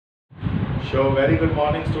So very good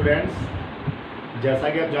morning students. जैसा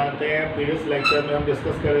कि आप जानते हैं प्रीवियस लेक्चर में हम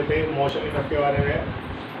डिस्कस कर रहे थे मोशन इफेक्ट के बारे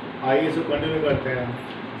में। आइए इसको कंटिन्यू करते हैं।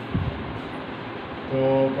 तो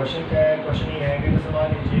क्वेश्चन क्या है? क्वेश्चन ये है कि जैसे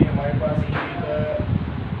मान लीजिए हमारे पास एक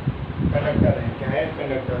कंडक्टर है। क्या है?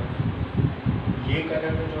 कंडक्टर। ये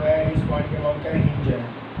कंडक्टर जो है इस पॉइंट के अबाउट क्या है? हिंज है।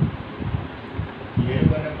 ये जो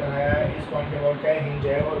कंडक्टर है इस पॉइंट के अबाउट क्या है? हिंज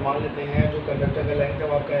है। और मान लेते हैं जो कंडक्टर का लेंथ है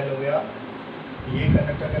वो आपका एल हो गया। ये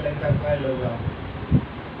कंडक्टर का लेंथ आपका एल होगा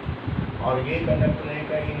और ये कंडक्टर एक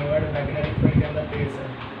इनवर्ड मैग्नेटिक फील्ड के अंदर प्लेस है।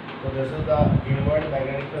 तो this is the inward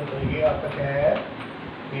magnetic field. तो ये आपका क्या है?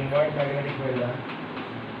 इनवर्ड मैग्नेटिक फील्ड है।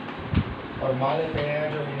 और मान लेते हैं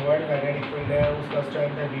जो इनवर्ड मैग्नेटिक फील्ड है उसका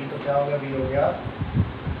स्ट्रेंथ है V। तो क्या हो गया? V हो गया।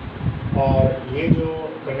 और ये जो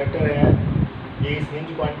कंडक्टर है ये इस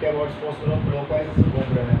हिंज पॉइंट के अबाउट सपोज करो क्लॉकवाइज से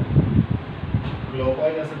घूम रहे हैं।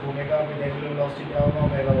 क्लॉकवाइज ऐसे घूमेगा फिर एंगुलर वेलोसिटी क्या होगा?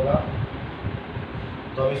 ओमेगा होगा।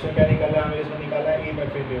 तो अब इसमें क्या निकालना है? हमें इसमें निकाला है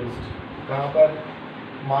EMF इंड्यूस्ड। कहाँ पर?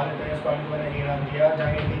 मान लेते हैं इस पॉइंट को मैंने ए नाम दिया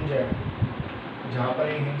जहाँ ये हिंज है। जहाँ पर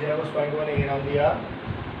ये हिंज है उस पॉइंट को मैंने ए नाम दिया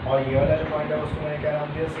और ये वाला जो पॉइंट है उसको मैंने क्या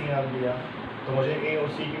नाम दिया? C नाम दिया। तो मुझे A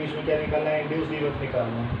और C के बीच में क्या निकालना है? इंड्यूस्ड EMF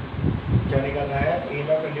निकालना है। क्या निकालना है?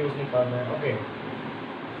 EMF इंड्यूस्ड निकालना है। ओके,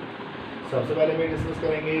 सबसे पहले मैं डिस्कस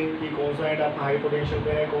करेंगे कि कौन सा एंड आपका हाई पोटेंशियल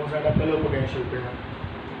पे है, कौन सा एंड आपका लो पोटेंशियल पे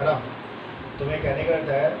है ना। तो मैं कहने का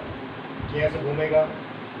अर्थ है कि ऐसे घूमेगा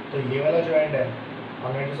तो ये वाला जो एंड है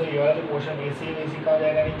और ये वाला जो पोर्शन AC है AC कहाँ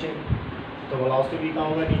जाएगा? नीचे। तो वेलोसिटी भी कहाँ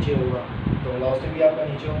होगा? नीचे होगा। तो वेलोसिटी भी आपका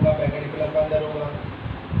नीचे होगा, मैग्नेटिक फील्ड आपका अंदर होगा।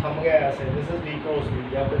 थम गया ऐसे। This is V cross B।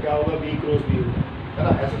 ये आपका क्या होगा? V क्रॉस B होगा, है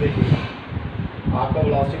ना। ऐसे देखिए आपका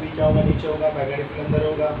वेलोसिटी भी क्या होगा? नीचे होगा, मैग्नेटिक फील्ड अंदर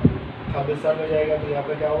होगा। अब इस साइड में जाएगा तो यहाँ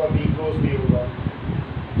पे क्या होगा? V क्रॉस B होगा।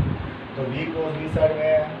 तो V क्रॉस B साइड में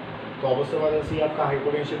है तो ऑब्वियस बात है आपका हाई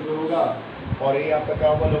पोटेंशियल पे होगा और ये आपका क्या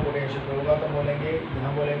होगा? लो पोटेंशियल पे होगा। तो बोलेंगे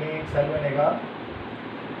यहाँ बोलेंगे एक सेल बनेगा।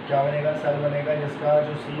 क्या बनेगा? सेल बनेगा जिसका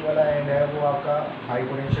जो C वाला एंड है वो आपका हाई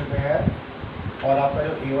पोटेंशियल पे है और आपका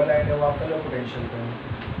जो A वाला एंड है वो आपका लो पोटेंशियल पे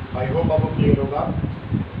है। आई होप आपको क्लियर होगा।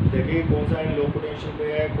 देखिए कौन सा एंड लो पोटेंशियल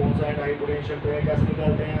पे है, कौन सा एंड हाई पोटेंशियल पे है, कैसे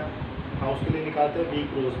निकालते हैं हम? उसके लिए निकालते हैं V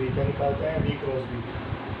क्रॉस B। क्या निकालते हैं? V cross B।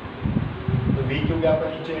 तो V क्योंकि आपका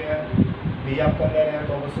नीचे है, V आपका अंदर है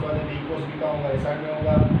तो उसके बाद V क्रॉस B का होगा इस साइड में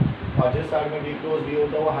होगा और जिस साइड में V क्रॉस B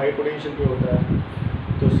होता है वो हाई पोटेंशियल पे होता है।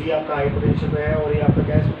 तो C आपका हाई पोटेंशियल पे है और ये आपका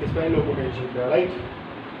क्या है? किस पे? लो पोटेंशियल पे है, राइट।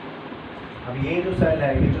 अब ये जो सेल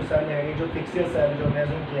है ये जो फिक्सियल सेल जो हमने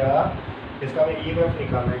अज्यूम किया इसका हमें EMF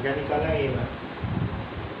निकालना है। क्या निकालना है?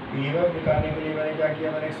 EMF निकालने के लिए मैंने क्या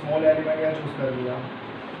किया? मैंने एक स्मॉल एलिमेंट यहाँ चूज कर लिया,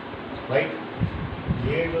 राइट।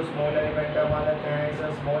 ये जो स्मॉल एलिमेंट है मान लेते हैं इस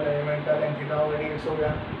स्मॉल एलिमेंट का लेंथ कितना होगा? dx हो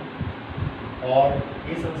गया। और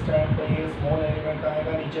इस इंस्टेंट पर ये स्मॉल एलिमेंट का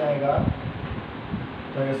आएगा नीचे आएगा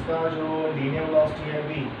तो इसका जो लीनियर वेलोसिटी है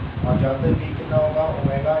V, आप जानते हैं V कितना होगा?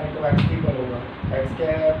 ओमेगा इंटू एक्स की पर होगा। x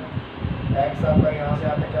क्या है? x आपका यहाँ से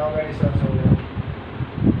आते क्या होगा? डिस्टेंस हो गया।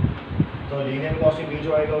 तो लीनियर वेलोसिटी V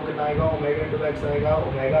जो आएगा वो कितना आएगा? ओमेगा इंटू एक्स आएगा।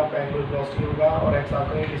 ओमेगा आपका एंगुलर वेलोसिटी होगा और x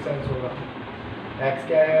आपका ये डिस्टेंस होगा। x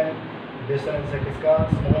क्या है? डिस्टेंस है किसका?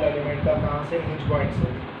 स्मॉल एलिमेंट का। कहाँ से? हिंज पॉइंट से।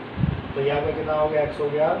 तो यहाँ पे कितना हो गया? x हो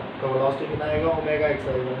गया। तो वेलोसिटी कितना आएगा? ओमेगा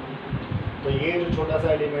x आएगा। तो ये जो छोटा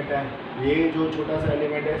सा एलिमेंट है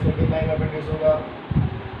इसमें कितना EMF इंड्यूस होगा?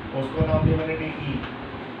 उसको नाम दिया मैंने DE।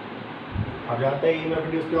 अब जानते हैं EMF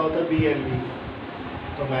इंड्यूस क्या होता है? BLV।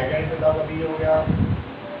 तो मैग्नेटिक फील्ड आपका B हो गया।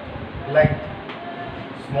 लेंथ,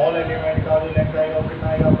 स्मॉल एलिमेंट का जो लेंथ आएगा वो कितना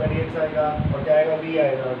आएगा? आपका dx आएगा और क्या आएगा? V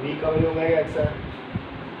आएगा। V का वैल्यू ओमेगा x है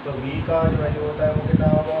तो V का जो वैल्यू होता है वो कितना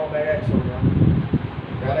होगा? ओमेगा x होगा।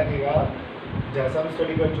 ध्यान रखिएगा जैसा हम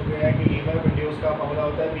स्टडी कर चुके हैं कि EMF इंड्यूस का फॉर्मूला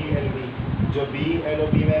होता है BLV। जो B, L और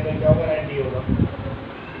B में एंगल क्या होगा? 90 होगा।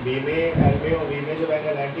 B में, L में और V में जब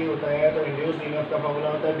एंगल 90 होता है तो इंड्यूस्ड EMF का फॉर्मूला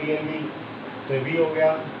होता है BLV। तो V हो गया,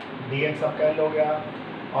 dx आपका L हो गया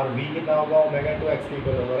और V कितना होगा? ओमेगा इंटू एक्स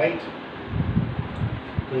इक्वल होगा, राइट।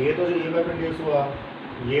 तो ये तो जो EMF इंड्यूस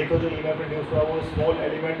हुआ वो स्मॉल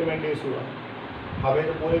एलिमेंट में इंड्यूस हुआ। हमें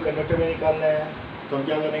तो पूरे कंडक्टर में निकालना है तो हम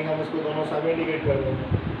क्या करेंगे? हम इसको दोनों साइड में इंडिकेट कर देंगे।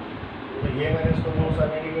 तो ये मैंने इसको दोनों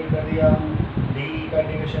साइड में इंडिकेट कर दिया। DE का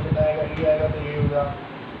इंडिकेशन कितना आएगा? E आएगा तो ये होगा।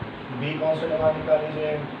 B कांस्टेंट हमारा निकाल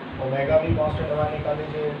लीजिए, ओमेगा भी कांस्टेंट हमारा निकाल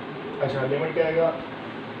लीजिए। अच्छा, लिमिट क्या आएगा?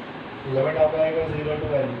 लिमिट आपका आएगा 0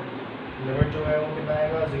 to L। लिमिट जो है वो कितना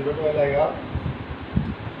आएगा? 0 to L आएगा।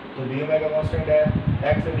 तो B ओमेगा कांस्टेंट है।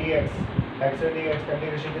 x से dx का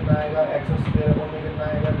इंडिकेशन कितना आएगा? x स्क्वायर अपॉन में कितना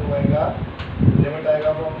आएगा? 2 आएगा। लिमिट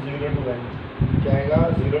आएगा फ्रॉम 0 to L। क्या आएगा?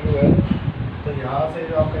 0 to L। तो यहाँ से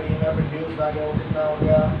जो आपका EMF इंड्यूस्ड आ गया वो कितना हो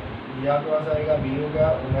गया? ये आपके पास आएगा B हो गया,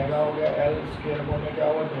 ओमेगा हो गया, L स्क्वायर अपॉन में क्या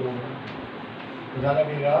होगा? 2 होगा। तो ध्यान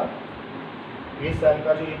रखिएगा इस सेल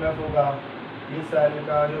का जो EMF होगा इस सेल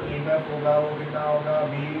का जो EMF होगा वो कितना होगा,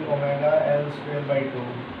 V omega L square by 2.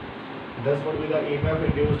 This would be the EMF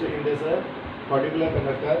induced in this particular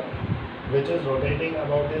conductor which is rotating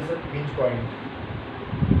about this hinge point.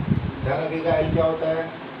 ध्यान रखिएगा L क्या होता है,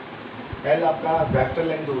 L आपका वेक्टर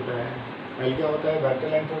लेंथ होता है. L क्या होता है, वेक्टर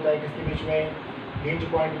लेंथ होता है किसके बीच में, हिंज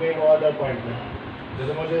पॉइंट में और अदर पॉइंट में.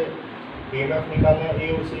 जैसे मुझे EMF निकालना है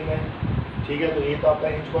A और C में, ठीक है, तो ये तो आपका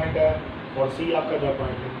हिंज पॉइंट है और C आपका अदर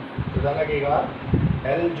पॉइंट है. तो ध्यान रखिएगा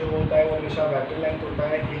L जो होता है वो हमेशा वेक्टर लेंथ होता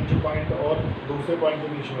है हिंज पॉइंट और दूसरे पॉइंट के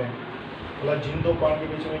बीच में. मतलब जिन दो पॉइंट के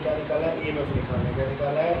बीच में क्या निकालना है, EMF निकालना है. क्या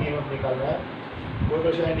निकालना है, EMF निकालना है. कोई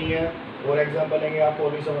परेशानी नहीं है. और एग्जाम्पल लेंगे आपको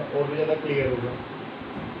और भी ज़्यादा क्लियर होगा.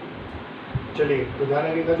 चलिए, तो ध्यान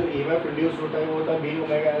रखिएगा जो EMF इंड्यूस होता है वो होता है V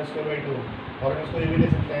omega L square by 2. और हम इसको ये भी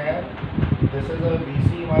लिख सकते हैं, this is VC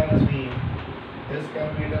minus V, this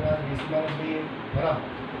can be written as VC minus V, है ना,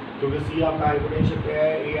 क्योंकि C आपका हाई पोटेंशियल पे है,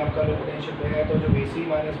 A आपका लो पोटेंशियल पे है, तो जो VC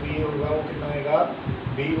माइनस V होगा वो कितना आएगा,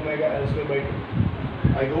 V omega L square by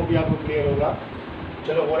 2. I hope ये आपको क्लियर होगा.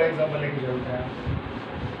 चलो और एग्जाम्पल लेके चलते हैं.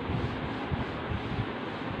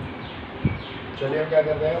 चलिए हम क्या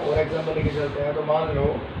करते हैं, और एग्जाम्पल लेके चलते हैं. तो मान लो,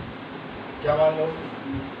 क्या मान लो,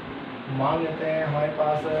 मान लेते हैं हमारे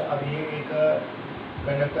पास अब ये एक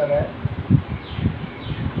कंडक्टर है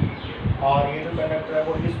और ये जो कंडक्टर है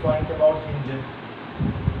वो इस पॉइंट के अबाउट हिंज है.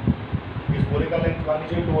 इस पूरे का लेंथ मान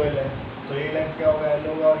लीजिए 2L है, तो ये लेंथ क्या होगा, L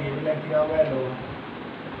होगा, और ये भी लेंथ क्या होगा, L होगा.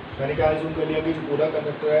 मैंने क्या अज्यूम कर लिया कि जो पूरा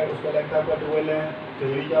कंडक्टर है उसका लेंथ आपका 2L है, तो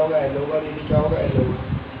ये भी क्या होगा, L होगा, और ये भी क्या होगा, L होगा.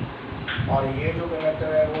 और ये जो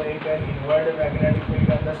कंडक्टर है वो एक इनवर्ट मैग्नेटिक फील्ड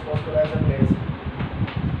के अंदर सपोज करो ऐसा प्लेस.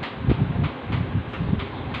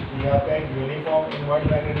 ये आपका एक यूनिफॉर्म इनवर्ट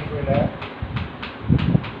मैग्नेटिक फील्ड है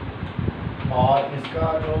और इसका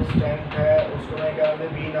जो स्ट्रेंथ है उसको मैं क्या नाम दिया,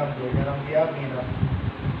 B नाम दिया. क्या नाम दिया, B नाम,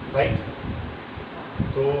 राइट.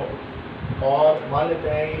 तो और मान लेते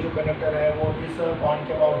हैं ये जो कंडक्टर है वो इस पॉइंट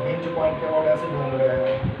के अबाउट, हिंज पॉइंट के अबाउट ऐसे घूम रहा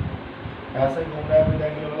है, ऐसे घूम रहा है विद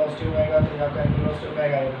एंगुलर वेलोसिटी ओमेगा. तो यहाँ का एंगुलर वेलोसिटी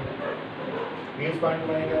ओमेगा आएगा. इस पॉइंट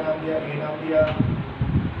को मैंने क्या नाम दिया, A नाम दिया.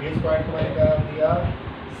 इस पॉइंट को मैंने क्या नाम दिया,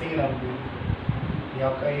 C नाम दिया. ये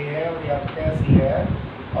आपका A है और ये आपका क्या C है,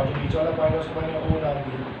 और जो बीच वाला पॉइंट है उसको मैंने O नाम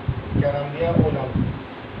दिया. क्या नाम दिया, O नाम दिया.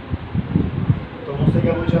 तो मुझसे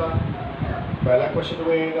क्या पूछा, पहला क्वेश्चन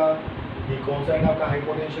रहेगा कि कौन सा एंड आपका हाई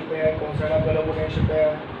पोटेंशियल पे है, कौन सा एंड आपका लो पोटेंशियल पे है.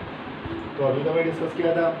 तो अभी तो मैं डिस्कस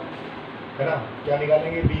किया था, है ना. क्या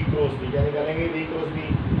निकालेंगे, B क्रॉस B. क्या निकालेंगे, B क्रॉस B.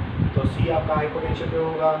 तो C आपका हाई पोटेंशियल पे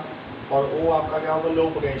होगा और O आपका क्या होगा, लो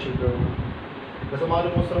पोटेंशियल पे होगा. जैसे मान लो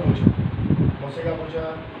मुझसे क्या पूछा,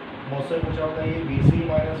 मुझसे पूछा होता है ये VC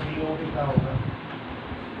माइनस VO कितना होगा.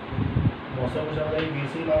 मुझसे पूछा होता है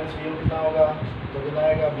VC माइनस VO कितना होगा, तो कितना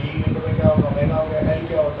आएगा, B इंटू में क्या होगा, ओमेगा हो गया. L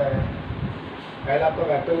क्या होता है, L आपका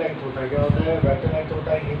वेक्टर लेंथ होता है. क्या होता है, वेक्टर लेंथ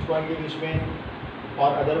होता है हिंज पॉइंट के बीच में और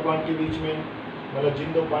अदर पॉइंट के बीच में. मतलब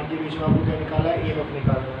जिन दो पॉइंट के बीच में आपको क्या निकालना है, EMF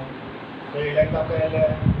निकालना है. तो ये लेंथ आपका L है,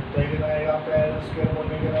 तो ये कितना आएगा आपका L स्क्वायर बोल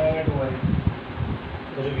में कितना आएगा, 2 आएगा.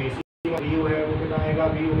 तो जो VC VO है वो कितना आएगा,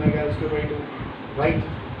 V omega L square by 2, right.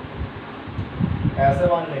 ऐसे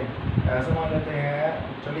मान लेते हैं.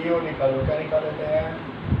 चलिए वो निकालो, क्या निकाल लेते हैं,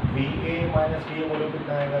 VA माइनस VO बोलो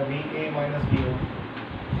कितना आएगा, VA माइनस VO,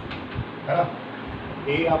 है ना.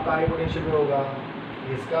 A आपका हाई पोटेंशियल पे होगा,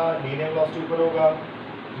 इसका लीनियर वेलोसिटी ऊपर होगा,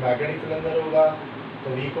 मैग्नेटिक फील्ड अंदर होगा,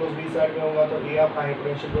 तो V क्रॉस B साइड में होगा. तो A आपका हाई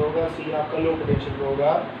पोटेंशियल पे होगा, C आपका लो पोटेंशियल पे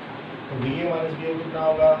होगा. तो VA माइनस VO कितना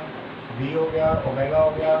होगा, V हो गया, ओमेगा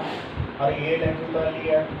हो गया, और ये लेंथ निकाल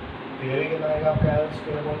लिया है. तो ये कितना आएगा आपका L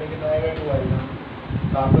स्क्वायर बोल में कितना आएगा, 2 आएगा.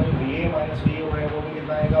 तो आपका जो VA माइनस VO है वो भी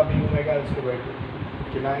कितना आएगा, B omega L square by 2.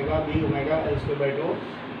 कितना आएगा, B omega L square by 2.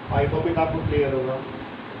 I hope इतना आपको क्लियर होगा.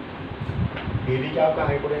 A भी क्या आपका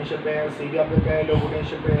हाई पोटेंशियल पे है, C भी आपका क्या है, लो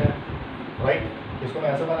पोटेंशियल पे है, राइट. इसको हम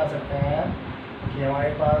ऐसा बना सकते हैं कि हमारे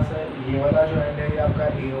पास ये वाला जो एंड है ये आपका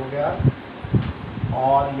A हो गया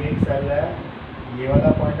और ये एक सेल है, ये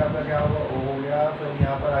वाला पॉइंट आपका क्या होगा, O हो गया. फिर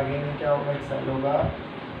यहाँ पर आगे में क्या होगा, एक सेल होगा,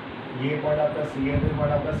 ये पॉइंट आपका C है, फिर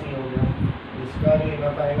पॉइंट आपका C हो गया. इसका जो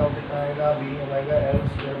EMF आएगा वो कितना आएगा, B omega L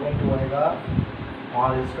square by 2 आएगा.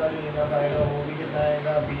 और इसका जो EMF आएगा वो भी कितना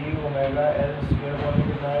आएगा, B omega L square by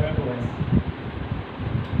कितना आएगा, 2 आएगा,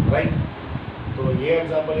 राइट. तो ये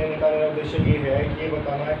एग्जाम्पल लेने का मेरा उद्देश्य ये है कि ये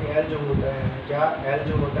बताना है कि L जो होता है, क्या L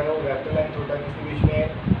जो होता है वो वेक्टर लेंथ होता है किसके बीच में,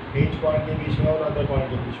 हिंज पॉइंट के बीच में और अदर पॉइंट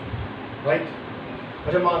के बीच में, राइट.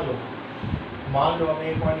 अच्छा मान लो हमने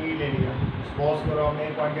एक पॉइंट E ले लिया. सपोज करो हमने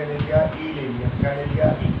एक पॉइंट क्या ले लिया, E ले लिया. क्या ले लिया,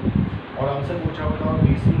 E. और हमसे पूछा होता है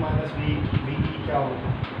VC माइनस VE क्या होगा.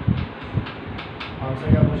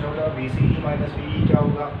 हमसे क्या पूछा होता है, VCE माइनस VE क्या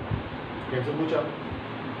होगा. कैसे पूछा,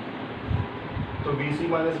 तो VC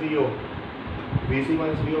minus VO we C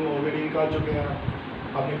minus V O में ऑलरेडी निकाल चुके हैं।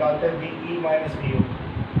 अब निकालते हैं V E minus V O.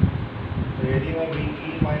 तो यदि मैं V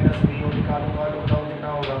E minus V O निकालूंगा तो बताओ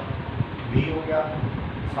कितना होगा, वी हो गया,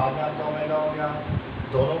 साथ में आपका ओमेगा हो गया,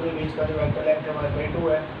 दोनों के बीच का जो वेक्टर लेंथ है हमारे 2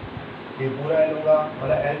 है, ये पूरा एल होगा,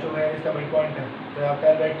 मतलब एल जो है इसका मिड पॉइंट है, तो आपका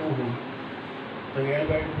एल बाई 2 होगा। तो ये एल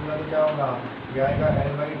बाई 2 होगा तो क्या होगा, ये आएगा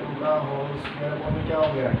एल बाई 2 का होल स्क्वायर अपॉन में क्या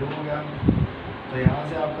हो गया 2 हो गया। तो यहाँ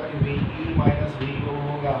से आपका V E minus V O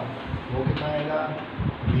होगा वो कितना आएगा,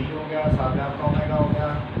 वी हो गया, साथ में आपका ओमेगा हो गया,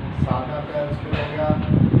 साथ में आपका एल स्क्वायर हो गया,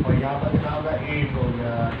 और यहाँ पर कितना होगा 8 हो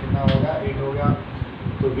गया, कितना होगा 8 हो गया।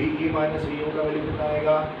 तो V E minus V O का वैल्यू कितना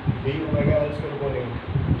आएगा, we omega L square upon 8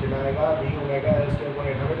 कितना आएगा, we omega L square upon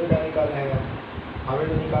 8। हमें तो क्या निकालना है, हमें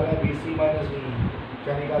तो निकालना है वी सी माइनस वी,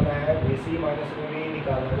 क्या निकालना है, वी सी माइनस वी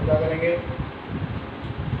निकालना है। तो क्या करेंगे,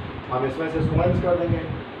 हम इसमें से इसको माइनस कर देंगे,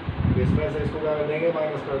 इसमें से इसको क्या कर देंगे,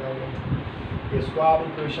 माइनस कर देंगे। इसको आप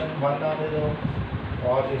इक्वेशन 1 नाम दे दो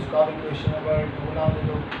और इसको आप इक्वेशन नंबर 2 नाम दे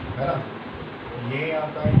दो, है ना। ये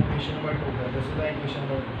आपका इक्वेशन नंबर 2 है, this is the equation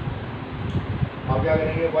number 2। हम क्या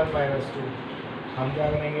करेंगे 1 माइनस 2, हम क्या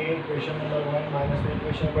करेंगे इक्वेशन नंबर 1 माइनस में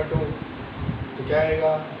इक्वेशन नंबर 2, तो क्या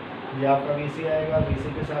आएगा, ये आपका वी सी आएगा, वी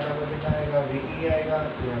सी के साथ आपका कितना आएगा, वी ई आएगा,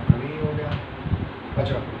 ये आपका वी हो गया।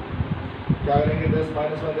 अच्छा क्या करेंगे 10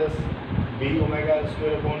 माइनस में 10, B omega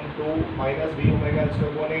square upon 2 minus B omega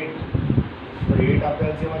square upon 8, तो 8 आपका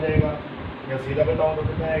एलसीएम आ जाएगा, या सीधा बताऊँ तो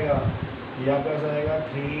कितना आएगा, ये आपका ऐसा आएगा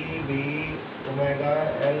 3 B omega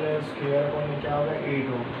L square upon में क्या होगा 8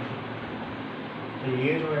 होगा। तो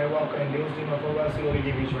ये जो है वो आपका इंड्यूस्ड ईएमएफ होगा सी और ई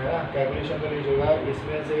के बीच में, है ना। कैलकुलेशन कर लीजिएगा,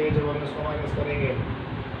 इसमें से जब हम इसको माइनस करेंगे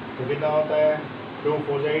तो कितना होता है 2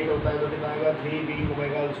 4 8 होता है, तो कितना आएगा 3 बी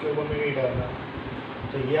ओमेगा स्क्वायर अपॉन में 8 आएगा।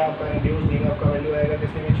 तो ये आपका इंड्यूस्ड ईएमएफ का वैल्यू आएगा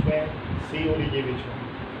किसके बीच में, सी और ई के बीच में।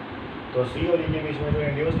 तो सी और ई के बीच में जो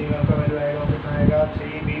इंड्यूस्ड ईएमएफ का वैल्यू आएगा वो कितना आएगा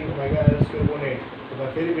 3 B omega L square upon 8। तो मैं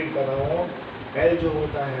फिर रिपीट कर रहा हूँ, एल जो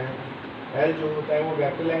होता है वो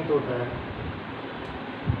वेक्टर लेंथ होता है,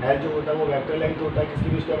 एल जो होता है वो वेक्टर लेंथ होता है, किसके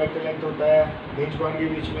बीच का वेक्टर लेंथ होता है, हिंज पॉइंट के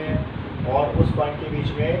बीच में और उस पॉइंट के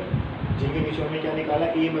बीच में जिनके बीच में हमें क्या निकाला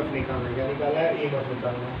है, ईएमएफ निकालना है, क्या निकाला है, ईएमएफ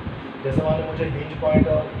निकालना है। जैसे मान लो मुझे हिंज पॉइंट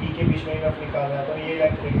और ई के बीच में ईएमएफ निकालना है, तो ये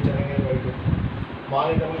लेंथ लेके चलेंगे वर्ग। मान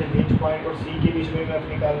लेते मुझे हिंज पॉइंट और सी के बीच में ईएमएफ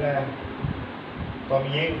निकालना है, तो हम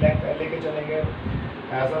ये लेंथ लेके चलेंगे।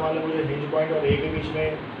 ऐसा मान लो मुझे हिंज पॉइंट और ए के बीच में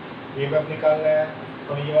ईएमएफ निकालना है,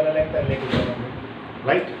 तो हम ये वाला लेंथ लेके चलेंगे,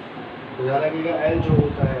 राइट। तो ध्यान रखिएगा एल जो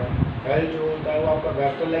होता है वो आपका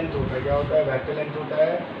वेक्टर लेंथ होता है, क्या होता है, वेक्टर लेंथ होता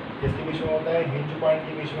है, किसके बीच में होता है, हिंज पॉइंट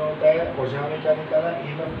के बीच में होता है, और जहाँ हमें क्या निकालना है,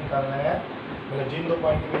 ईएमएफ निकालना है, मतलब जिन दो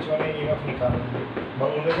पॉइंट के बीच में हमें ईएमएफ निकालना है,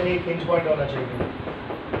 मगर उनमें से एक हिंज पॉइंट होना चाहिए।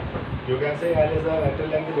 You can say L is the vector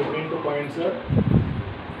length between 2 points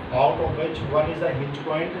out of which one is the hinge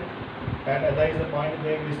point and other is the point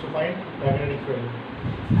where we wish to find magnetic field.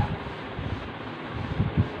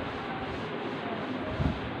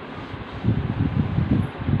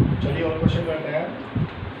 चलिए और question करते हैं।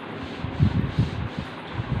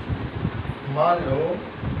 मान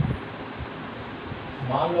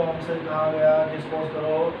लो हमसे कहा गया कि suppose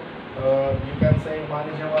करो यू कैन से, मान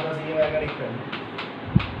लीजिए हमारे पास ये मैग्नेटिक फील्ड,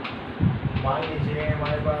 मान लीजिए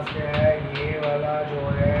हमारे पास क्या है, ये वाला जो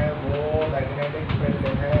है वो मैग्नेटिक फील्ड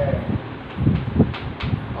है,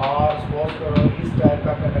 और सपोज करो इस टाइप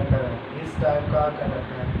का कंडक्टर है, इस टाइप का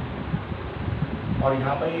कंडक्टर है, और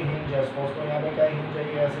यहाँ पर ये हिंज है, सपोज करो यहाँ पे क्या हिंज है,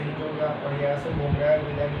 ये ऐसे हिंज होगा और ये ऐसे घूम रहा है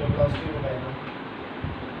विद एंगुलर वेलोसिटी ओमेगा।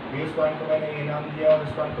 इस पॉइंट को मैंने ए नाम दिया और इस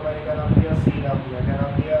पॉइंट को मैंने क्या नाम दिया, सी नाम दिया, क्या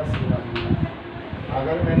नाम दिया, सी नाम दिया।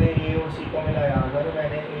 अगर मैंने ए और सी को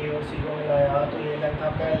मिलाया, तो ये लेंथ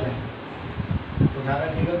आपका एल है। तो ध्यान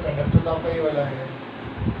रखिएगा कंडक्टर तो आपका ये वाला है,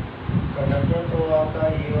 कंडक्टर तो आपका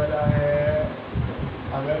ये वाला है,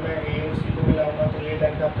 अगर मैं ए और सी को मिलाऊंगा तो ये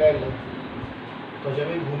लेंथ आपका एल है। तो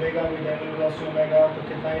जब ये घूमेगा विद एंगुलर वेलोसिटी ओमेगा तो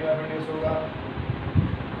कितना ईएमएफ इंड्यूस होगा,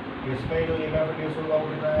 इसमें जो ईएमएफ इंड्यूस होगा वो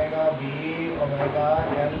कितना आएगा, B omega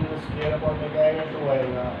L square upon में क्या आएगा 2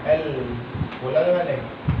 आएगा। एल बोला था मैंने,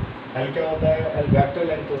 एल क्या होता है, एल वेक्टर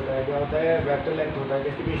लेंथ होता है, क्या होता है, वेक्टर लेंथ होता है,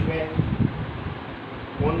 किसके बीच में,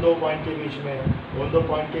 उन दो पॉइंट के बीच में, उन दो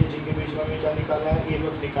पॉइंट के जिनके बीच में हमें क्या निकालना है,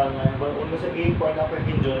 ईएमएफ निकालना है, पर उनमें से एक पॉइंट आपका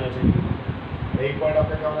हिंज होना चाहिए, एक पॉइंट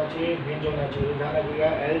आपका क्या होना चाहिए, हिंज होना चाहिए। ध्यान रखिएगा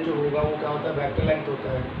एल जो होगा वो क्या होता है, वेक्टर लेंथ होता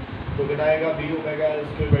है, तो कितना आएगा B omega L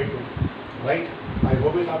square by 2, right. I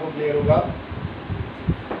hope इस आपको क्लियर होगा।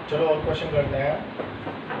 चलो और क्वेश्चन करते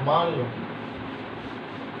हैं। मान लो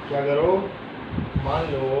क्या करो, मान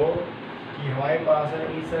लो कि हमारे पास है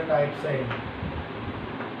इस टाइप से,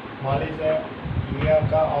 मान लीजिए ये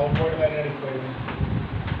आपका आउटवर्ड मैग्नेटिक फील्ड है।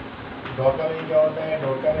 डॉट का मीनिंग क्या होता है,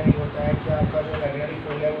 डॉट का मीनिंग होता है कि आपका जो मैग्नेटिक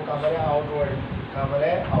फील्ड है वो कहाँ पर है, आउटवर्ड, कहाँ पर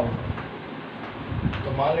है, आउटवर्ड।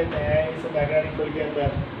 तो मान लेते हैं इस मैग्नेटिक फील्ड के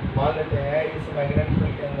अंदर, मान लेते हैं इस मैग्नेटिक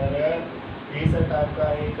फील्ड के अंदर इस टाइप का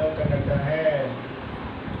एक कंडक्टर है,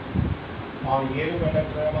 और ये जो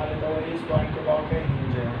कंडक्टर है मान लेता हूँ इस पॉइंट के अबाउट क्या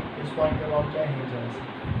हिंज है, इस पॉइंट के अबाउट क्या हिंज है,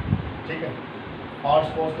 ठीक है। और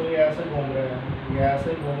सपोज तो ये ऐसे घूम रहे हैं, ये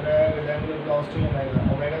ऐसे घूम रहे हैं with angular velocity omega,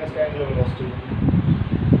 omega इसका एंगुलर वेलोसिटी।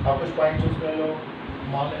 आप कुछ पॉइंट चूज कर लो,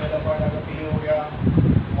 मान लें वाला पॉइंट आपका पी हो गया,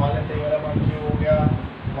 मान लेते हैं वाला पॉइंट क्यू हो गया,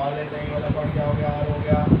 मान लेते हैं वाला पॉइंट क्या हो गया आर हो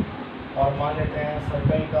गया, और मान लेते हैं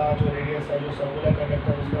सर्कल का जो रेडियस है, जो सर्कुलर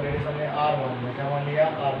कंडक्टर उसका रेडियस हमने आर मान लिया, क्या मान लिया,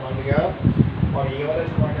 आर मान लिया, और ये वाला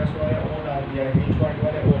जो पॉइंट है उसको मैंने ओ डाल दिया, हिंज पॉइंट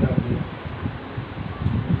मैंने ओ डाल दिया।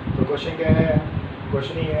 तो क्वेश्चन क्या है,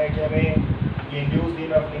 क्वेश्चन ये है कि हमें इंड्यूस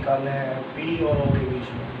ईएमएफ निकालना है P और O के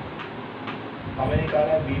बीच में, हमें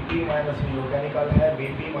निकालना है BP माइनस वी ओ, क्या निकालना है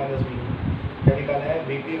BP माइनस वी ओ, क्या निकालना है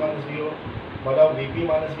BP माइनस वी ओ। बताओ BP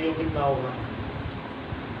माइनस वी ओ कितना होगा,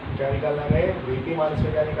 क्या निकालना है हमें, BP माइनस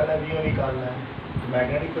में क्या निकालना है, वी ओ निकालना है।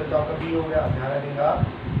 मैग्नेटिक फील्ड तो आपका B हो गया, ध्यान रखिएगा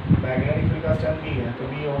मैग्नेटिक फील्ड का स्ट्रेंथ B है तो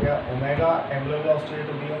B हो गया, ओमेगा एंगुलर वेलोसिटी है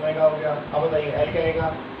तो B ओमेगा हो गया। अब बताइए L क्या आएगा,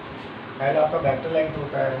 L आपका वेक्टर लेंथ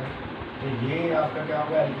होता है, तो ये आपका क्या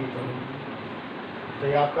होगा L की इक्वल, तो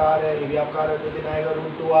ये आपका आर है, ये भी आपका आर है, तो कितना आएगा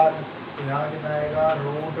 √2r, तो यहाँ कितना आएगा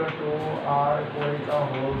 √2r कोई का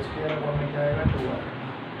होल स्क्वायर और में क्या आएगा 2r।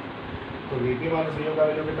 तो Vp माइनस वी ओ का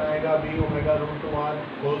वैल्यू कितना आएगा, b omega √2r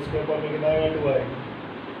whole square पर में कितना आएगा 2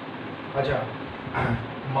 आएगा। अच्छा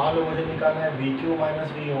मान लो मुझे निकालना है Vq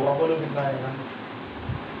माइनस वी ओ, अब बोलो कितना आएगा,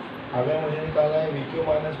 अगर मुझे निकालना है Vq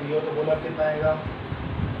माइनस वी ओ तो बोलो अब कितना आएगा,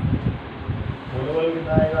 बोलो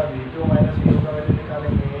कितना आएगा, Vq माइनस वी ओ का वैल्यू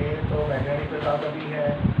निकालेंगे तो मैग्नेटिक फील्ड आपका भी है,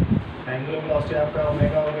 एंगुलर वेलोसिटी आपका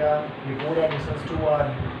ओमेगा हो गया, ये पूरा डिस्टेंस 2r,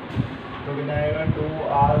 तो कितना आएगा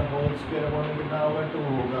 2r होल स्क्वायर अपॉन में कितना होगा 2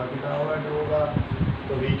 होगा, कितना होगा 2 होगा।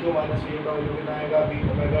 तो Vq माइनस वी ओ का वैल्यू कितना आएगा, b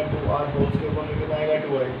omega 2r whole square upon में कितना आएगा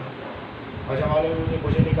 2 आएगा। अच्छा मान लो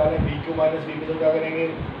मुझे निकालें Vq माइनस वी तो क्या करेंगे,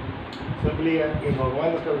 सिंपली है कि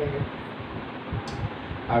माइनस कर देंगे।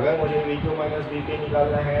 अगर मुझे Vq माइनस Vp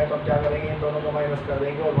निकालना है तो हम क्या करेंगे, इन दोनों को माइनस कर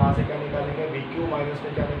देंगे और वहाँ से क्या निकालेंगे, Vq माइनस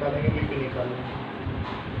में क्या निकालेंगे, Vp निकालेंगे,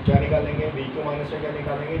 क्या निकालेंगे, Vq माइनस में क्या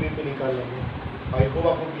निकालेंगे, Vp निकालेंगे। आई होप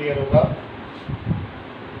आपको क्लियर होगा,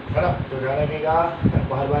 है ना। तो ध्यान रखिएगा,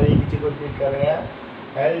 बार बार एक ही चीज़ को रिपीट कर रहे हैं,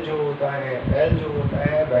 L जो होता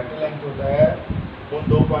है वेक्टर लेंथ होता है, उन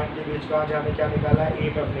दो पॉइंट के बीच का हमें क्या निकालना है,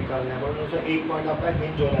 EMF निकालना है, और उसमें एक पॉइंट आपका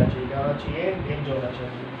हिंज होना चाहिए, क्या होना चाहिए, हिंज होना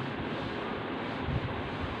चाहिए।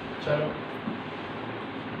 चलो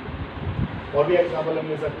और भी एग्जाम्पल हम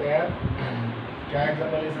ले सकते हैं, क्या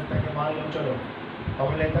एग्जाम्पल ले सकते हैं कि मान लो चलो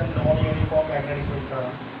हम लेते हैं नॉन यूनिफॉर्म मैग्नेटिक फील्ड का।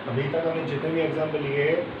 अभी तक हमने जितने भी एग्जाम्पल लिए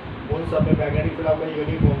उन सब में मैग्नेटिक फील्ड आपका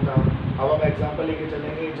यूनिफॉर्म था, अब हम एग्जाम्पल लेके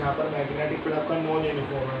चलेंगे जहाँ पर मैग्नेटिक फील्ड आपका नॉन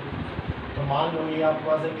यूनिफॉर्म है। तो मान लो ये आपके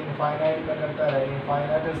पास एक इनफाइनाइट कंडक्टर है,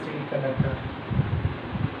 इनफाइनाइट स्ट्रेट कंडक्टर,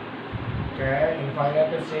 क्या है,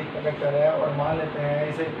 इनफाइनाइट स्ट्रेट कंडक्टर है, और मान लेते हैं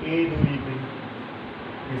इसे a दूरी पे,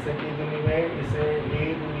 इसे की दूरी में, इसे a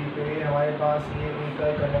दूरी पे हमारे पास ये एक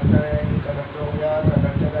कंडक्टर है, ये कंडक्टर हो गया,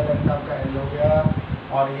 कंडक्टर का लेंथ आपका L हो गया,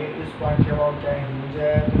 और ये इस पॉइंट के अबाउट क्या हिंज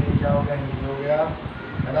है, तो ये क्या हो गया, हिंज हो गया,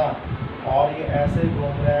 है ना। और ये ऐसे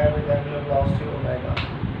घूम रहा है विद एंगुलर वेलोसिटी ओमेगा,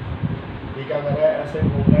 ये क्या कर रहा है, ऐसे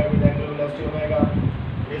घूम रहा है विद एंगुलर वेलोसिटी ओमेगा।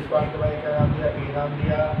 इस पॉइंट को मैंने क्या नाम दिया, A नाम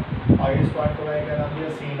दिया, और इस पॉइंट को मैंने क्या नाम दिया,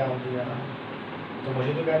 C नाम दिया। तो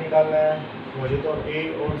मुझे तो क्या निकालना है, मुझे तो A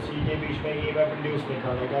और C के बीच में EMF इंड्यूस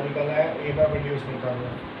निकालना है, क्या निकालना है, EMF इंड्यूस निकालना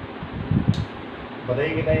है।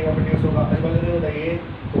 बताइए कितना EMF इंड्यूस होगा, अच्छा पहले बताइए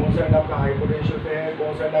कौन सा एंड आपका हाई पोटेंशियल पे है,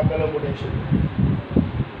 कौन सा एंड आपका लो पोटेंशियल पे है,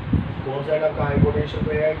 कौन सा एंड आपका हाई पोटेंशियल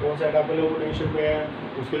पे है, कौन सा एंड आपका लो पोटेंशियल पे है।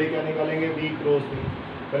 उसके लिए क्या निकालेंगे, B क्रॉस B।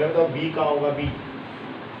 पहले बताओ B कहाँ होगा, B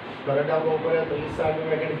करंट आपका ऊपर है तो इस साइड में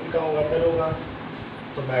मैग्नेटिक फील्ड कहाँ होगा, अंदर होगा,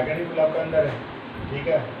 तो मैग्नेटिक फील्ड आपका अंदर है, ठीक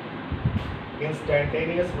है।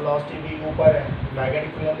 इंस्टेंटेनियस वेलोसिटी भी ऊपर है,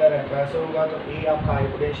 मैग्नेटिक फील्ड अंदर है, कैसे होगा, तो A आपका हाई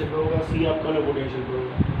पोटेंशियल पे होगा, C आपका लो पोटेंशियल पे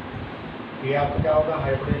होगा। A आपका क्या होगा,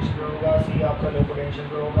 हाई पोटेंशियल पे होगा, C आपका लो पोटेंशियल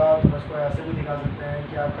पे होगा। तो इसको ऐसे भी दिखा सकते हैं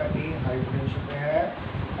कि आपका A हाई पोटेंशियल पे है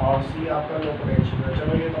और C आपका लो पोटेंशियल पे।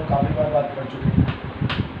 चलो ये तो काफ़ी बार बात कर चुके हैं,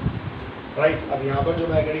 राइट। अब यहाँ पर जो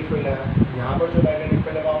मैग्नेटिक फील्ड है, यहाँ पर जो मैग्नेटिक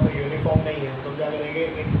फील्ड है वहाँ पर यूनिफॉर्म नहीं है, तो क्या करेंगे,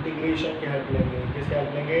 इंटीग्रेशन की हेल्प लेंगे, किसकी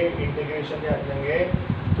हेल्प लेंगे, इंटीग्रेशन की हेल्प लेंगे।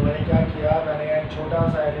 तो मैंने क्या किया, मैंने एक छोटा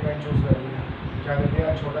सा एलिमेंट चूज़ कर लिया, क्या कर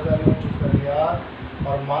दिया, छोटा सा एलिमेंट चूज़ कर लिया,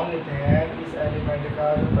 और मान लेते हैं इस एलिमेंट का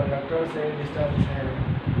जो कंडक्टर से डिस्टेंस है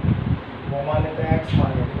वो मान लेते हैं x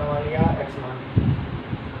मान लिया, कितना मान लिया, x मान लिया।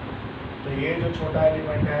 तो ये जो छोटा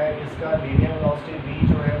एलिमेंट है इसका लीनियर वेलोसिटी v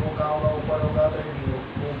जो है वो कहाँ होगा, ऊपर होगा, तो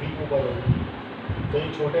वो v ऊपर होगा। तो ये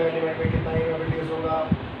छोटे एलिमेंट में कितना ही इंड्यूस होगा,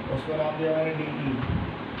 उसको नाम दिया मैंने dE,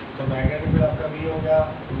 तो मैग्नेटिक फील्ड आपका v हो गया,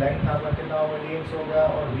 लेंथ आपका कितना होगा dx हो गया,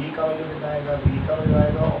 और v का वैल्यू कितना आएगा, v का वैल्यू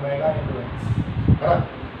आएगा ओमेगा इंटू एक्स, है ना।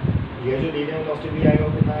 ये जो लीनियर वेलोसिटी v आएगा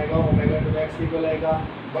वो कितना आएगा, ओमेगा इंटू एक्स इक्वल आएगा।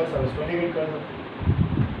 बस अब इसको निगेट कर दो।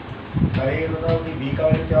 पहले ये बताओ कि v का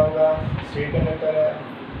वैल्यू क्या होगा, स्ट्रेट कंडक्टर है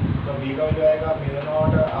तो v का वैल्यू आएगा म्यू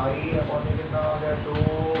नॉट आई अपॉन में कितना हो गया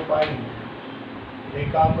 2 पाई।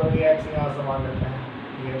 एक काम करो, ये x यहाँ संभाल लेते हैं,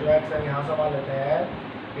 ये जो x है यहाँ संभाल लेते हैं,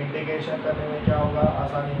 इंटीग्रेशन करने में क्या होगा,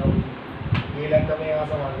 आसानी होगी। ये लेंथ हमें यहाँ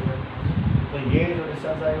संभाल लेते हैं, तो ये जो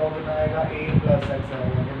डिस्टेंस आएगा वो कितना आएगा a प्लस एक्स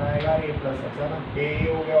आएगा, कितना आएगा a प्लस एक्स, है ना। a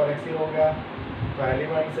हो गया और x हो गया, तो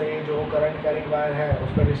एलिमेंट से जो करंट कैरिंग वायर है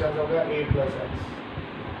उसका डिस्टेंस हो गया a प्लस एक्स,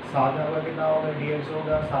 साथ में आपका कितना हो गया dx हो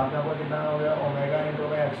गया, साथ में आपका कितना हो गया ओमेगा इंटू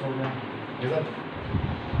में x हो गया, ठीक है।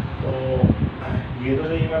 तो ये तो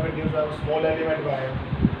जो ईएमएफ इंड्यूस हुआ वो स्मॉल एलिमेंट में है,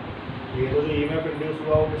 ये तो जो ईएमएफ इंड्यूस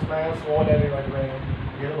हुआ वो किसमें है, स्मॉल एलिमेंट में है।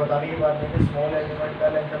 ये तो बताने की बात नहीं कि स्मॉल एलिमेंट का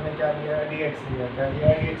लेंथ हमने क्या लिया है, dx लिया है, क्या लिया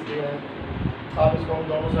है, dx लिया है। आप इसको हम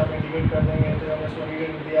दोनों साथ में डिवाइड कर देंगे, तो हमने इसको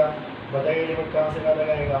डिवाइड कर दिया। बताइए लिमिट कहाँ से कहाँ तक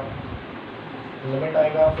आएगा, लिमिट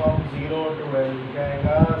आएगा फ्रॉम 0 to l, क्या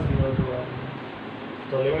आएगा 0 to l।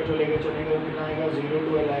 तो लिमिट जो लेके चलेंगे वो कितना आएगा 0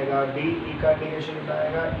 to l आएगा। डी ई का इंडिकेशन कितना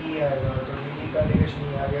आएगा, ई आएगा, तो डी ई का इंडिकेशन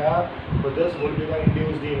ई आ गया। तो 10 वोल्ट का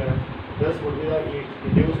इंड्यूस ईएमएफ, 10 वोल्ट का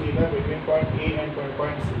induce EMF between point A and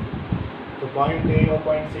point सी। तो पॉइंट ए और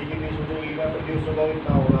पॉइंट सी के बीच में जो ईएमएफ इंड्यूस होगा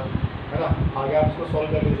कितना होगा, है ना। आगे आप इसको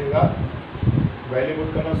सॉल्व कर लीजिएगा, वैल्यू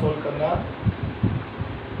पुट करना, सॉल्व करना।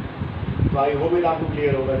 तो आई होप ये आपको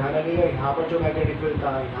क्लियर होगा। ध्यान रखिएगा, यहाँ पर जो मैग्नेटिक फील्ड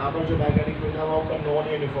था, यहाँ पर जो मैग्नेटिक फील्ड था वो आपका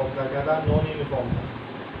नॉन यूनिफॉर्म था, क्या था, नॉन यूनिफॉर्म था,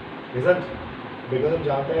 रिजल्ट। बिकॉज हम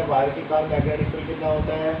जानते हैं वायर के कारण मैग्नेटिक फील्ड कितना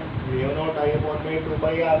होता है, म्यू नॉट आई अपॉन में 2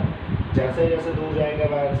 पाई आर। जैसे जैसे दूर जाएंगे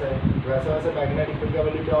वायर से वैसे वैसे मैग्नेटिक फील्ड का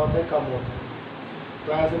वैल्यू क्या होता है, कम होता है।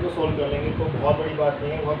 तो ऐसे तो सोल्व कर लेंगे, कोई बहुत बड़ी बात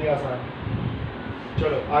नहीं है, बहुत ही आसान है।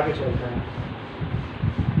 चलो आगे चलते हैं,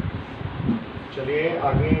 चलिए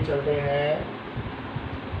आगे चलते हैं।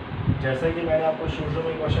 जैसे कि मैंने आपको शुरू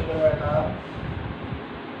में क्वेश्चन करवाया था,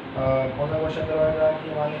 कौन सा क्वेश्चन करवाया था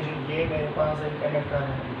कि मान लीजिए ये मेरे पास एक कंडक्टर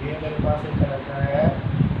है, ये मेरे पास एक कंडक्टर है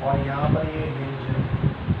और यहाँ पर ये हिंज है,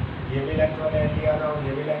 ये भी लेंथ मैंने लिया था और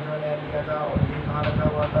ये भी लेंथ मैंने लिया था, और ये कहाँ रखा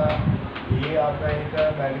हुआ था, ये आपका एक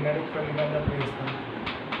मैग्नेटिक फील्ड के अंदर प्लेस था।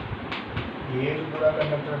 ये जो पूरा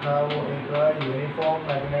कंडक्टर था वो एक यूनिफॉर्म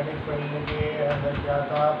मैग्नेटिक फील्ड के अंदर क्या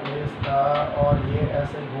था, प्लेस था, और ये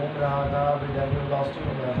ऐसे घूम रहा था, विद वेलोसिटी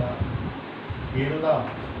हो रहा था। ये तो था,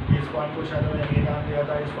 इस पॉइंट को शायद मैंने ये नाम दिया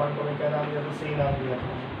था, इस पॉइंट को मैं क्या नाम दिया था, सी नाम दिया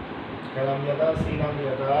था, क्या नाम दिया था, सी नाम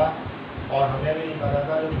दिया था। और हमने भी निकाला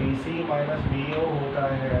था जो B C minus B O होता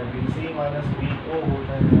है, B C minus B O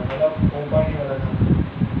होता है, मतलब ओ पॉइंट वाला था।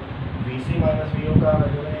 B C minus B O का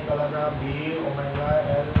वैल्यू मैंने निकाला था B omega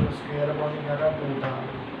L square upon क्या था, 2 था।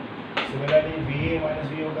 सिमिलरली बी ए माइनस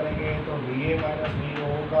बी ओ करेंगे तो बी ए माइनस बी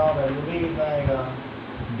ओ का वैल्यू भी कितना आएगा,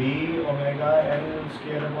 B omega L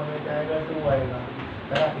square upon में क्या आएगा, 2 आएगा,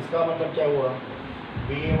 है ना। इसका मतलब क्या हुआ,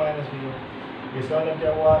 बी ए माइनस बी ओ, इसका मतलब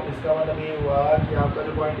क्या हुआ, इसका मतलब ये हुआ कि आपका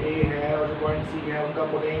जो पॉइंट ए है और जो पॉइंट सी है उनका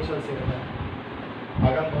पोटेंशियल सेम है।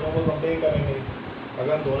 अगर हम दोनों को कंपेयर करेंगे,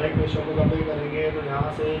 अगर हम दोनों इक्वेशन को कंपेयर करेंगे तो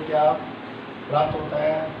यहाँ से क्या प्राप्त होता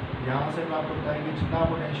है, यहाँ से प्राप्त होता है कि जितना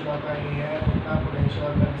पोटेंशियल आपका ए है उतना पोटेंशियल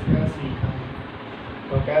आपका इसका सी का है।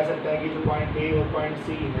 तो कह सकते हैं कि जो पॉइंट ए और पॉइंट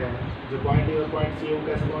सी है, जो पॉइंट ए और पॉइंट सी है वो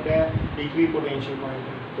कैसे पॉइंट है, इक्वी पोटेंशियल पॉइंट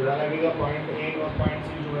है। तो ध्यान रखिएगा पॉइंट ए और पॉइंट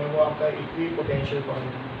सी जो है वो आपका इक्वी पोटेंशियल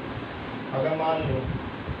पॉइंट है। अगर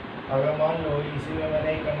मान लो इसी में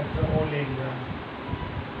मैंने एक कंडक्टर और ले लिया,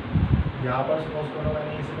 यहाँ पर सपोज करो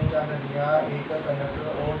मैंने इसमें क्या कर लिया, एक कंडक्टर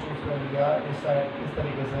और चूज कर लिया इस साइड, इस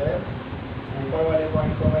तरीके से। ऊपर वाले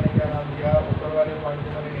पॉइंट को मैंने क्या नाम दिया, ऊपर वाले पॉइंट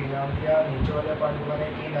को मैंने डी नाम दिया, नीचे वाले पॉइंट को मैंने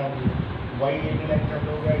ई नाम दिया। वही ये भी लेंथ एल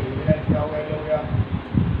हो गया, ये भी लेंथ क्या हो गया, एल हो गया,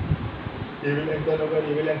 ये भी लेंथ एल हो गया,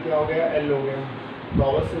 ये भी लेंथ क्या हो गया, एल हो गया। तो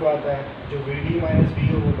अवश्य बात है जो we D minus V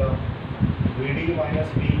O होगा, we D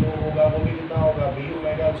minus V O होगा वो भी कितना होगा, बी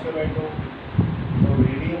ओमेगा उसका वैल्यू। तो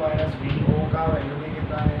we D minus V O का वैल्यू भी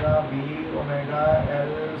कितना आएगा, B omega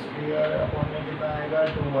L square upon में कितना आएगा,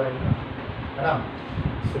 2 आएगा, है ना।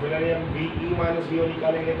 सिमिलरली हम V E minus V O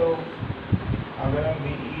निकालेंगे, तो अगर हम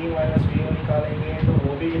V E minus V O निकालेंगे तो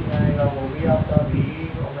वो भी कितना आएगा, वो भी आपका B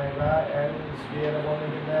omega L square upon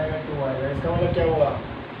में कितना आएगा, 2 आएगा। इसका मतलब क्या हुआ,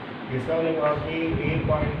 इसका मतलब हुआ कि ए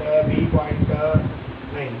पॉइंट, बी पॉइंट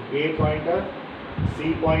नहीं, ए point,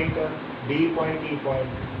 C point, D point, ई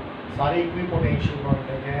पॉइंट सारे इक्वी पोटेंशियल पॉइंट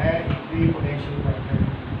है, क्या है, इक्वी पोटेंशियल पॉइंट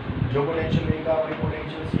है। जो पोटेंशियल ए का वही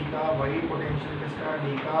पोटेंशियल सी का, वही पोटेंशियल किसका,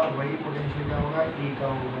 डी का, वही पोटेंशियल क्या होगा, ई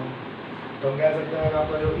का होगा। तो हम कह सकते हैं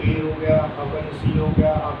आपका जो ए हो गया, आपका जो सी हो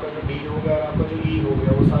गया, आपका जो डी हो गया और आपका जो ई हो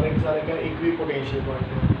गया, वो सारे के सारे क्या इक्वी पोटेंशियल पॉइंट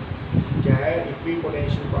है। क्या है, इक्वी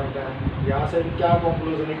पोटेंशियल पॉइंट है। यहाँ से हम क्या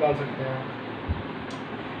कंक्लूजन निकाल सकते हैं,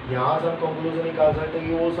 यहाँ से हम कंक्लूजन निकाल सकते हैं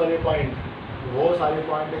कि वो सारे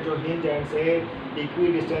पॉइंट है जो हिंज एंड से इक्वी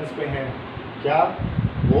डिस्टेंस पे हैं, क्या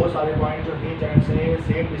वो सारे पॉइंट जो हिंज एंड से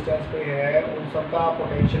सेम डिस्टेंस पे है उन सबका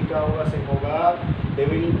पोटेंशियल क्या होगा, सेम होगा। They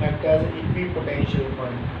will act as equi potential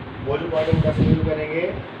point. वो जो पॉइंट हम कैसे यूज करेंगे,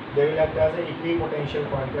 they will act as equi potential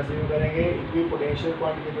point. कैसे यूज करेंगे, इक्वी पोटेंशियल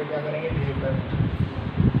पॉइंट के लिए क्या करेंगे, बिहेव करेंगे।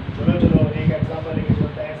 चलो एक एग्जाम्पल लेके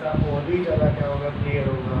चलते हैं, आपको और भी ज़्यादा क्या होगा, क्लियर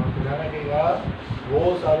होगा। तो ध्यान रखिएगा, वो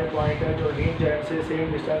सारे पॉइंट हैं जो हिंज एंड से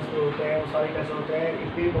सेम डिस्टेंस पे होते हैं, वो सारे कैसे होते हैं,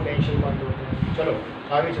 इक्वी पोटेंशियल पॉइंट होते हैं। चलो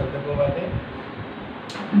आगे चलते हैं, कोई बात नहीं।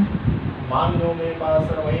 मान लो मेरे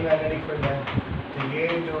पास वही मैग्नेटिक फील्ड है, तो ये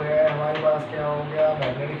जो है हमारे पास क्या हो गया,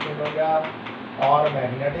 मैग्नेटिक फील्ड हो गया। और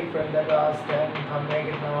मैग्नेटिक फील्ड का स्ट्रेंथ हमने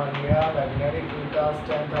कितना मान लिया, मैग्नेटिक फील्ड का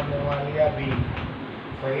स्ट्रेंथ हमने मान लिया बी।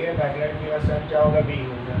 सही है, मैग्नेटिक फील्ड का स्ट्रेंथ क्या होगा, बी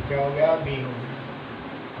हो गया। क्या हो गया, बी हो गया,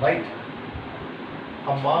 राइट।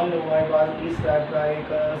 अब मान लो हमारे पास इस टाइप का एक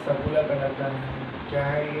सर्कुलर कंडक्टर है। क्या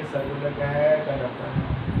है ये सर्कुलर, क्या है, कंडक्टर है।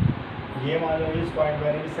 ये मान लो इस पॉइंट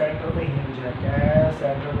पर सेंटर पे हिंज है। क्या है,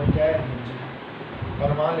 सेंटर पे क्या है, हिंज है।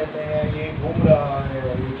 और मान लेते हैं ये घूम रहा है,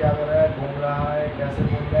 ये क्या कर रहा है, घूम रहा है। कैसे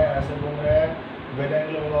घूम रहा है, ऐसे घूम रहा है, with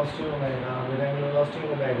angular velocity omega, with angular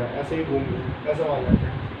velocity omega, ऐसे ही घूम रहे हैं। ऐसे मान लेते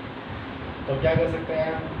हैं, तो क्या कर सकते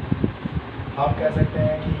हैं हम, कह सकते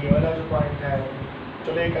हैं कि ये वाला जो पॉइंट है,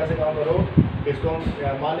 चलो ये कैसे काम करो, इसको हम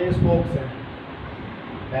मान लीजिए स्पोक्स है,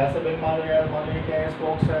 ऐसे बिल मान लो यार, मान लीजिए क्या है,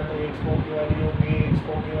 स्पोक्स है, तो एक स्पोक की वैल्यू होगी, एक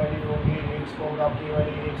स्पोक की वैल्यू होगी, एक स्पोक आपकी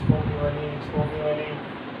वाली, एक स्पोक की वाली, एक स्पोक की वाली,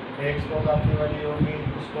 एक स्पोक आपकी वैल्यू होगी,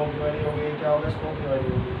 स्पोक की वैल्यू होगी, क्या होगा, स्पोक की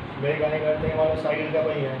वैल्यू होगी। मेरे कहने करते हैं मान लो साइकिल का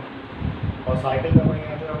पहिया है, और साइकिल का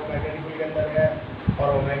पहिया जो है वो मैग्नेटिक फील्ड के अंदर है,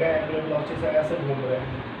 और ओमेगा एंगुलर वेलोसिटी से ऐसे घूम रहे हैं,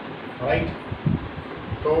 राइट।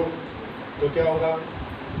 तो क्या होगा,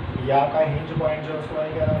 या का हिंज पॉइंट जो उसको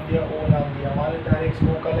मैंने क्या नाम दिया, ओ नाम दिया। मान लेते हैं हर एक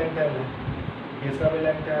स्पोक का लेंथ एल है, इसका भी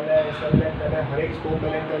लेंथ एल है, इसका भी लेंथ एल है, हर एक स्पोक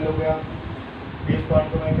का लेंथ एल हो गया। इस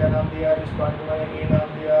पॉइंट को मैंने क्या नाम दिया, इस पॉइंट को मैंने ए नाम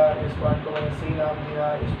दिया, इस पॉइंट को मैंने सी नाम दिया,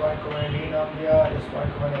 इस पॉइंट को मैंने डी नाम दिया, इस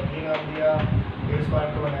पॉइंट को मैंने ई नाम दिया, इस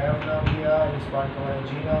पॉइंट को मैंने एफ नाम दिया, इस पॉइंट को मैंने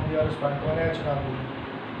जी नाम दिया, और इस पॉइंट को मैंने एच नाम दिया।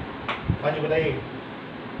 हाँ जी बताइए,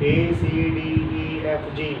 ए C D E F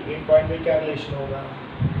G, इन पॉइंट में क्या रिलेशन होगा।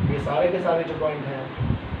 ये सारे के सारे जो पॉइंट हैं,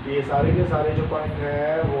 ये सारे के सारे जो पॉइंट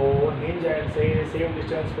हैं वो हिंज एंड से सेम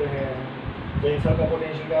डिस्टेंस पे हैं, तो इन सब का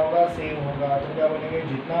पोटेंशियल क्या होगा, सेम होगा। तो क्या बोलेंगे,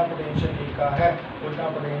 जितना पोटेंशियल E का है उतना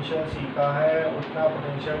पोटेंशियल C का है, उतना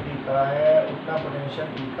पोटेंशियल D का है, उतना पोटेंशियल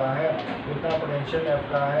E का है, उतना पोटेंशियल F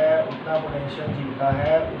का है, उतना पोटेंशियल G का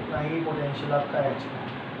है, उतना ही पोटेंशियल आपका H का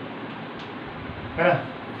है ना।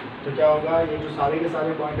 तो क्या होगा, ये जो सारे के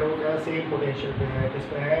सारे पॉइंट है वो क्या है, सेम पोटेंशियल पे है। किस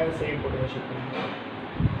पे है, सेम पोटेंशियल पे है।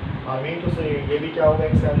 मीन तो सही, ये भी क्या होगा,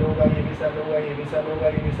 एक सेल होगा, ये भी सेल होगा, ये भी सेल होगा,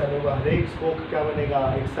 ये भी सेल होगा। हर एक स्पोक क्या बनेगा,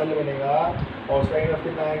 एक सेल बनेगा, और उसका इनफ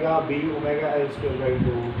कितना आएगा, B omega L square by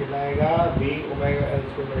 2। कितना आएगा, B omega L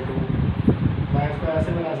square by 2। मैं इसको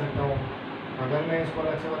ऐसे बना सकता हूँ, अगर मैं इसको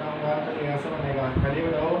ऐसे बनाऊँगा तो ये ऐसे बनेगा। पहले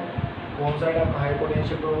बताओ कौन साइड आपका हाई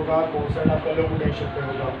पोटेंशियल पे होगा, कौन साइड आपका लो पोटेंशियल पे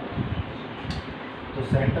होगा। तो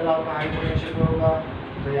सेंटर आपका हाई पोटेंशियल पे होगा,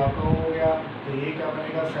 तो ये आपका हो गया। तो ये क्या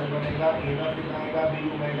बनेगा, सेल बनेगा, इनफ कितना आएगा, बी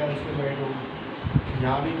ओमेगा स्क्वायर बाई 2।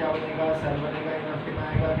 यहाँ भी क्या बनेगा, सेल बनेगा, इनफ कितना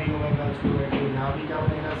आएगा, बी ओमेगा स्क्वायर बाई 2। यहाँ भी क्या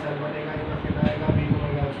बनेगा, सेल बनेगा, इनफ कितना आएगा, बी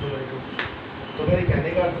ओमेगा स्क्वायर बाई 2। तो मेरे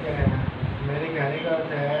कहने का अर्थ क्या है, मेरे कहने का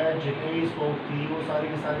अर्थ है जितने भी स्पोक थी वो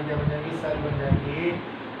सारी की सारी क्या बन जाएंगी, सेल बन जाएंगी,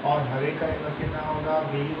 और हर एक का इनफ कितना होगा,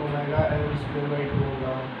 B omega L square by 2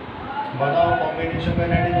 होगा। बताओ कॉम्बिनेशन का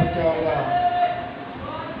नेट इनफ क्या होगा,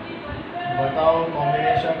 बताओ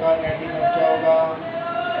कॉम्बिनेशन का नेट इनफ क्या होगा,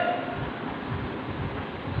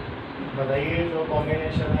 बताइए। जो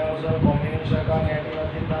कॉम्बिनेशन है उस कॉम्बिनेशन का नेट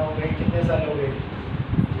इनफ कितना हो गई, कितने सेल हो गए,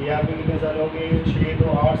 ये आपके कितने सेल हो गए, 6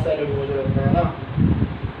 तो 8 सेल हो गए मुझे लगता है ना,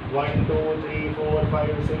 1 2 3 4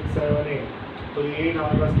 5 6 7 8। तो ये 8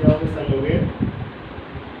 हमारे पास क्या हो गए, सेल हो गए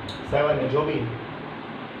 7 है जो भी,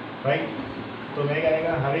 राइट। तो मैं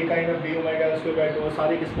कहेगा हर एक kind of B omega square by 2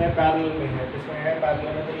 सारी किसमें पैरेलल में है, किसमें है,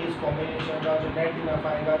 पैरेलल में। तो इस कॉम्बिनेशन का जो नेट इनफ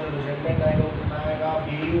आएगा, जो रिजल्टेंट आएगा वो कितना आएगा,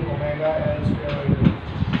 B omega L square by 2।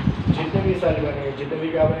 जितने भी सेल बने, जितने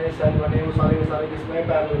भी क्या बने, सेल बने, वो सारे के सारे किसमें है,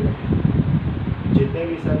 पैरेलल में। जितने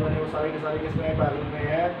भी सेल बने वो सारे के सारे किसमें है, पैरेलल में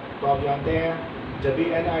है। तो आप जानते हैं जब भी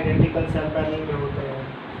n आइडेंटिकल सेल पैरेलल में होते हैं,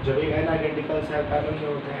 जब भी n आइडेंटिकल सेल पैरेलल में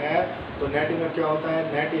होते हैं तो नेट इनफ क्या होता है,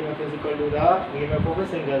 net enough is equal to the EMF of a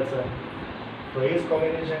single cell. तो इस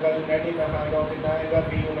कॉम्बिनेशन का जो नेट इनफ आएगा वो कितना आएगा,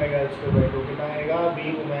 B omega L square by 2। कितना आएगा,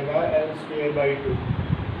 B omega L square by 2।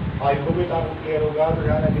 I hope ये आपको क्लियर होगा। तो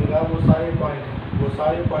ध्यान रखिएगा वो सारे पॉइंट हैं, वो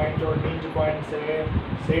सारे पॉइंट जो हिंज पॉइंट से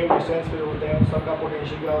सेम डिस्टेंस पे होते हैं उन सबका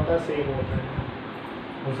पोटेंशियल क्या होता है, सेम होता है।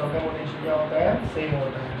 उन सबका पोटेंशियल क्या होता है, सेम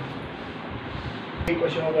होता है। एक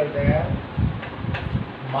क्वेश्चन करते हैं,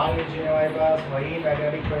 मान लीजिए हमारे पास वही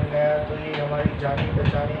मैग्नेटिक फील्ड है, तो ये हमारी जानी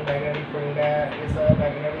पहचानी मैग्नेटिक फील्ड है। इस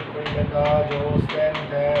मैग्नेटिक फील्ड का जो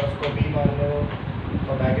स्ट्रेंथ है उसको B मान लो।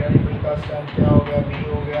 तो मैग्नेटिक फील्ड का स्ट्रेंथ क्या हो गया, B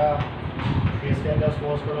हो गया। इसके अंदर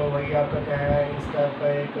सपोज करो वही आपका क्या है, इस टाइप का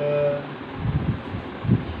एक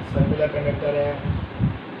सर्कुलर कंडक्टर है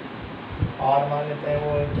और मान लेते हैं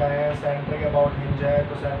वो क्या है, सेंटर के अबाउट हिंज है।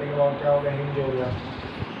 तो सेंटर के अबाउट क्या हो गया, हिंज हो गया।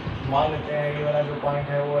 मान लेते हैं ये वाला जो पॉइंट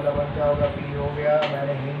है वो वाला क्या होगा, P हो गया।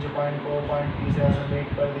 मैंने हिंज पॉइंट को पॉइंट P से ऐसे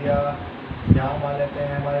मेक कर दिया। यहाँ मान लेते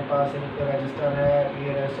हैं हमारे पास एक रजिस्टर है,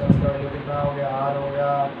 ये रेजिस्टेंस का वैल्यू कितना हो गया, R हो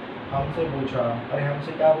गया। हमसे पूछा, अरे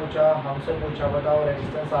हमसे क्या पूछा, हमसे पूछा बताओ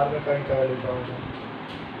रेजिस्टेंस R में करंट का वैल्यू क्या होगा।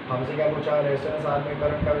 हमसे क्या पूछा, रेजिस्टेंस R में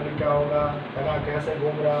करंट का वैल्यू क्या होगा, है ना। कैसे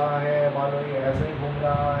घूम रहा है, मान लो ये ऐसे ही घूम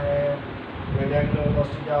रहा है। रेक्टेंगुलर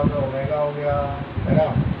वेलोसिटी क्या होगा, ओमेगा हो गया, है ना।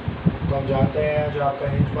 तो हम जानते हैं जो आपका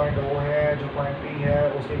हिंज पॉइंट O है, जो पॉइंट P है,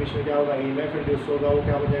 उसके बीच में क्या होगा, ईएमएफ इंड्यूस होगा। वो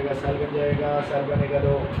क्या बन जाएगा, सेल बन जाएगा। सेल बनेगा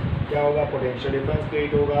तो क्या होगा, पोटेंशियल डिफरेंस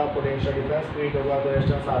क्रिएट होगा। पोटेंशियल डिफरेंस क्रिएट होगा तो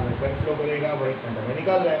रेजिस्टेंस R में करंट फ्लो करेगा, वही करंट में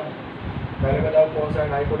निकाल रहे हैं। पहले बताओ कौन सा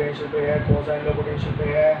हाई पोटेंशियल पे है, कौन सा लो पोटेंशियल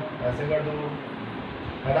पे है। ऐसे कर दूँ,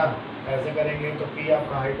 है ना। ऐसे करेंगे तो P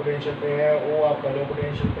आपका हाई पोटेंशियल पे है, O आपका लो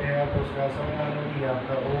पोटेंशियल पे है। तो उसका समझ आ लो, ये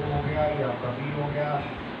आपका O हो गया, ये आपका P हो गया।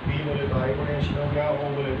 P बोले तो हाई पोटेंशियल हो गया,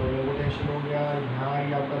 O बोले तो लो पोटेंशियल हो गया। यहाँ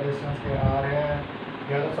ये आपका रेजिस्टेंस के R है।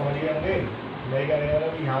 यह तो समझ गए होंगे। मैं क्या कह रहा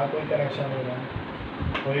हूँ कि यहाँ कोई कनेक्शन नहीं है।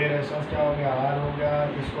 तो ये रेजिस्टेंस क्या हो गया, R हो गया।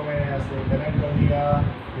 इसको मैंने ऐसे कनेक्ट कर दिया।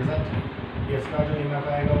 इसका जो ईएमएफ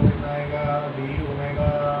आएगा वो कितना आएगा, B ओमेगा।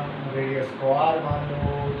 रेडियस को R मान लो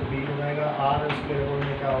तो B ओमेगा R, उसके रिपोर्ट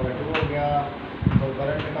में क्या होगा, 2 हो गया। तो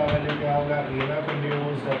करंट का वैल्यू क्या होगा, ईएमएफ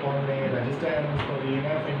इंड्यूस्ड अपॉन में रेजिस्टेंस। तो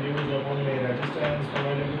ईएमएफ इंड्यूस्ड अपॉन में रेजिस्टेंस, तो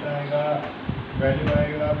वैल्यू कितना आएगा, वैल्यू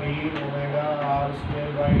आएगा B omega R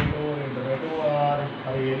square by 2 into 2R।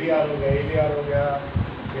 अब ये भी R हो गया, ये भी R हो गया।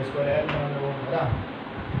 इसको L मान लो, है ना।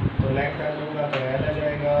 तो लेंथ L होगा तो L आ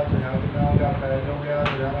जाएगा। तो यहाँ कितना होगा, आपका L हो गया।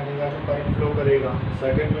 तो यहाँ लगेगा जो करंट फ्लो करेगा,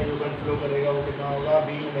 सेकंड में जो करंट फ्लो करेगा वो कितना होगा,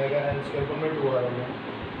 B ओमेगा L स्क्वायर में 2R होगा।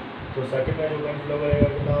 तो सेकंड में जो करंट फ्लो करेगा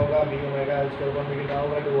कितना होगा, B ओमेगा L स्क्वायर में कितना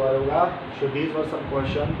होगा, 2R होगा। So this was some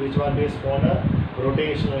question which were based on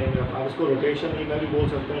rotational EMF. आप इसको रोटेशन ईएमएफ भी बोल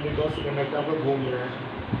सकते हैं बिकॉज कंडक्टर आपका घूम रहा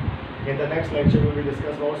है। In the next lecture we will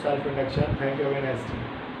discuss about self induction. Thank you, have a nice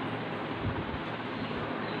day.